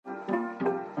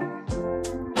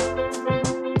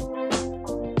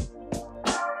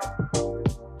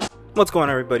What's going on,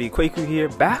 everybody? Kwaku here,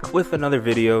 back with another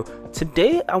video.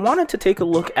 Today I wanted to take a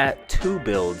look at two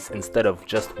builds instead of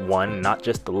just one, not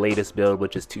just the latest build,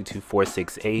 which is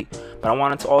 22468, but I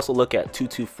wanted to also look at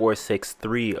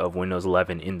 22463 of Windows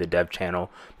 11 in the dev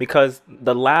channel, because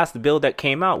the last build that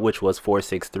came out, which was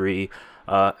 463,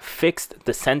 fixed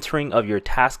the centering of your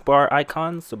taskbar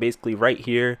icons. So basically right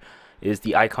here is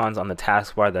the icons on the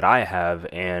taskbar that I have,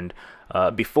 and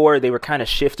before they were kind of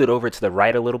shifted over to the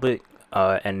right a little bit,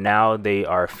 and now they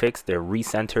are fixed. They're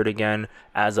recentered again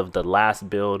as of the last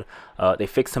build. They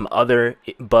fixed some other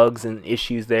bugs and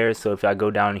issues there. So if I go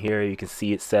down here, you can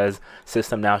see it says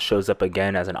system now shows up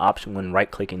again as an option when right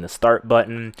clicking the start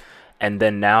button, and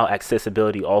then now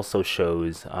accessibility also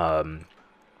shows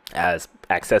as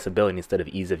accessibility instead of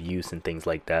ease of use and things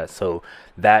like that. So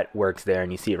that works there,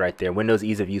 and you see it right there. Windows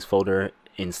ease of use folder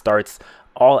in starts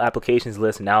all applications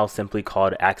list now simply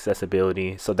called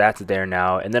accessibility, so that's there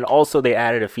now. And then also they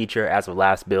added a feature as of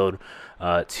last build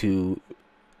to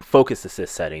focus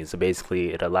assist settings. So basically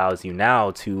it allows you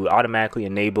now to automatically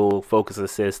enable focus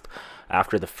assist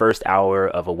after the first hour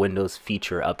of a Windows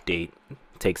feature update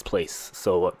takes place.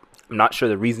 So I'm not sure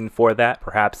the reason for that.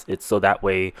 Perhaps it's so that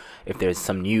way if there's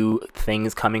some new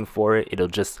things coming for it, it'll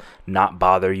just not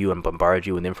bother you and bombard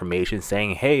you with information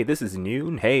saying, hey, this is new,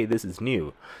 and hey, this is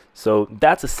new. So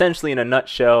that's essentially in a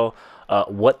nutshell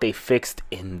what they fixed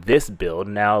in this build.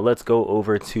 Now let's go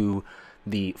over to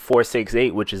the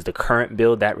 468, which is the current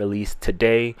build that released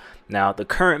today. Now the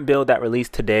current build that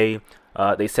released today,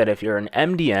 they said if you're an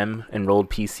MDM enrolled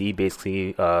PC,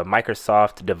 basically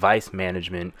Microsoft Device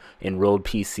Management enrolled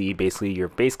PC, basically your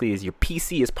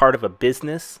PC is part of a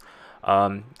business,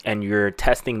 and you're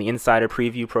testing the Insider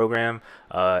Preview program.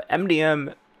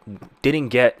 MDM didn't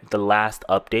get the last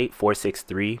update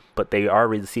 463, but they are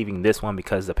receiving this one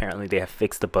because apparently they have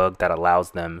fixed the bug that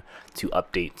allows them to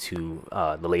update to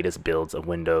the latest builds of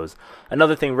Windows.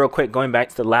 Another thing real quick, going back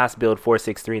to the last build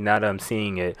 463, now that I'm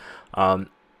seeing it,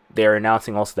 they're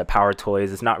announcing also that Power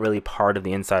Toys is not really part of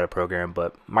the Insider program,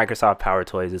 but Microsoft Power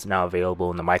Toys is now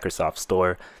available in the Microsoft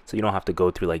Store, so you don't have to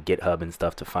go through like GitHub and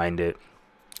stuff to find it.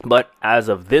 But as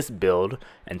of this build,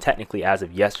 and technically as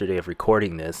of yesterday of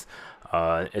recording this,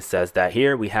 it says that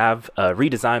here we have a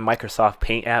redesigned Microsoft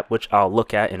Paint app, which I'll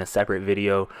look at in a separate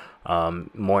video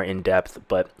more in depth,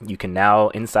 but you can now,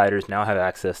 insiders now have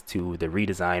access to the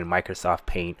redesigned Microsoft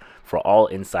Paint for all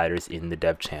insiders in the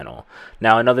dev channel.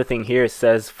 Now another thing here, it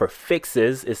says for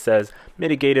fixes, it says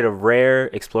mitigated a rare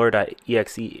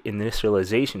Explorer.exe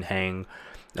initialization hang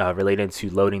related to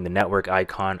loading the network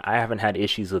icon. I haven't had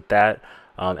issues with that.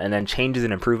 And then changes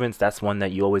and improvements, that's one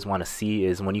that you always want to see,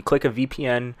 is when you click a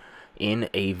VPN in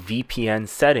a VPN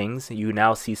settings, you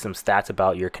now see some stats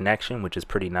about your connection, which is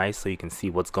pretty nice, so you can see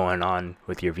what's going on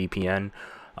with your VPN.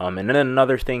 And then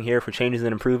another thing here for changes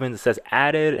and improvements, it says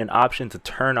added an option to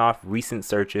turn off recent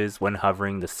searches when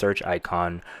hovering the search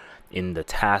icon in the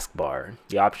taskbar.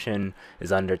 The option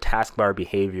is under taskbar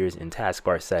behaviors in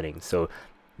taskbar settings. So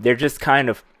they're just kind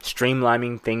of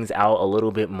streamlining things out a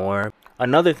little bit more.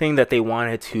 Another thing that they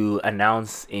wanted to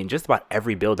announce in just about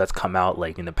every build that's come out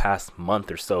like in the past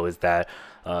month or so is that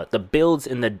the builds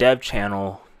in the dev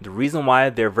channel, the reason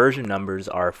why their version numbers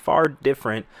are far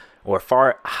different or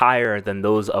far higher than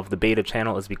those of the beta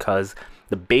channel is because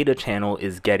the beta channel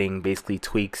is getting basically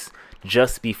tweaks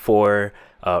just before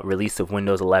release of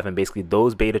Windows 11. Basically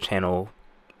those beta channel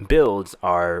builds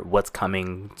are what's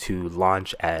coming to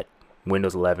launch at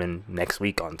Windows 11 next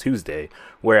week on Tuesday,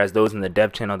 whereas those in the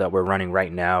dev channel that we're running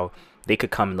right now, they could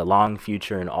come in the long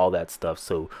future and all that stuff,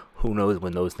 so who knows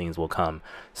when those things will come.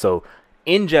 So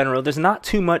in general, there's not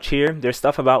too much here. There's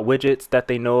stuff about widgets that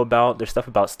they know about. There's stuff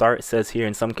about start. It says here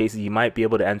in some cases you might be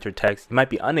able to enter text, you might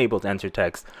be unable to enter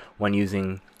text when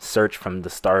using search from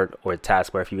the start or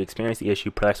taskbar. If you experience the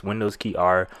issue, press Windows key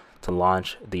R to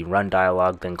launch the run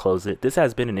dialog, then close it. This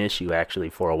has been an issue actually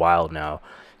for a while now.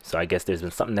 So I guess there's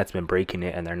been something that's been breaking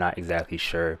it and they're not exactly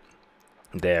sure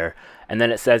there. And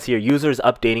then it says here, users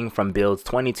updating from builds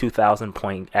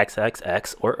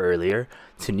 22,000.xxx or earlier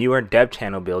to newer dev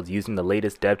channel builds using the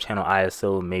latest dev channel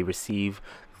ISO may receive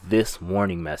this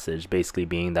warning message, basically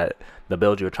being that the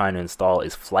build you're trying to install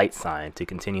is flight signed. To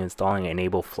continue installing,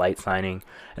 enable flight signing.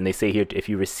 And they say here, if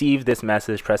you receive this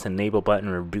message, press enable button,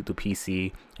 reboot the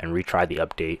PC, and retry the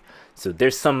update. So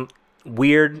there's some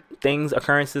weird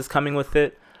occurrences coming with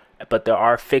it, but there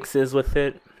are fixes with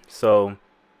it. So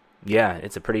yeah,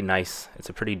 it's a pretty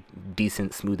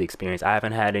decent, smooth experience. I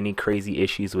haven't had any crazy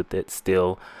issues with it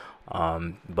still,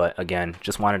 but again,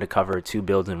 just wanted to cover two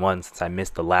builds in one since I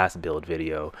missed the last build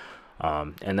video.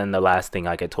 And then the last thing,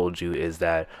 like I told you, is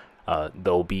that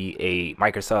There'll be a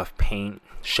Microsoft Paint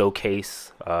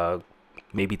showcase,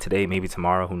 maybe today, maybe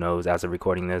tomorrow, who knows, as of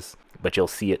recording this, but you'll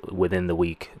see it within the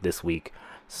week, this week.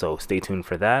 So stay tuned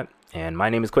for that. And my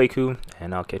name is Kwaku,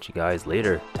 and I'll catch you guys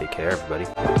later. Take care,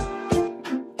 everybody.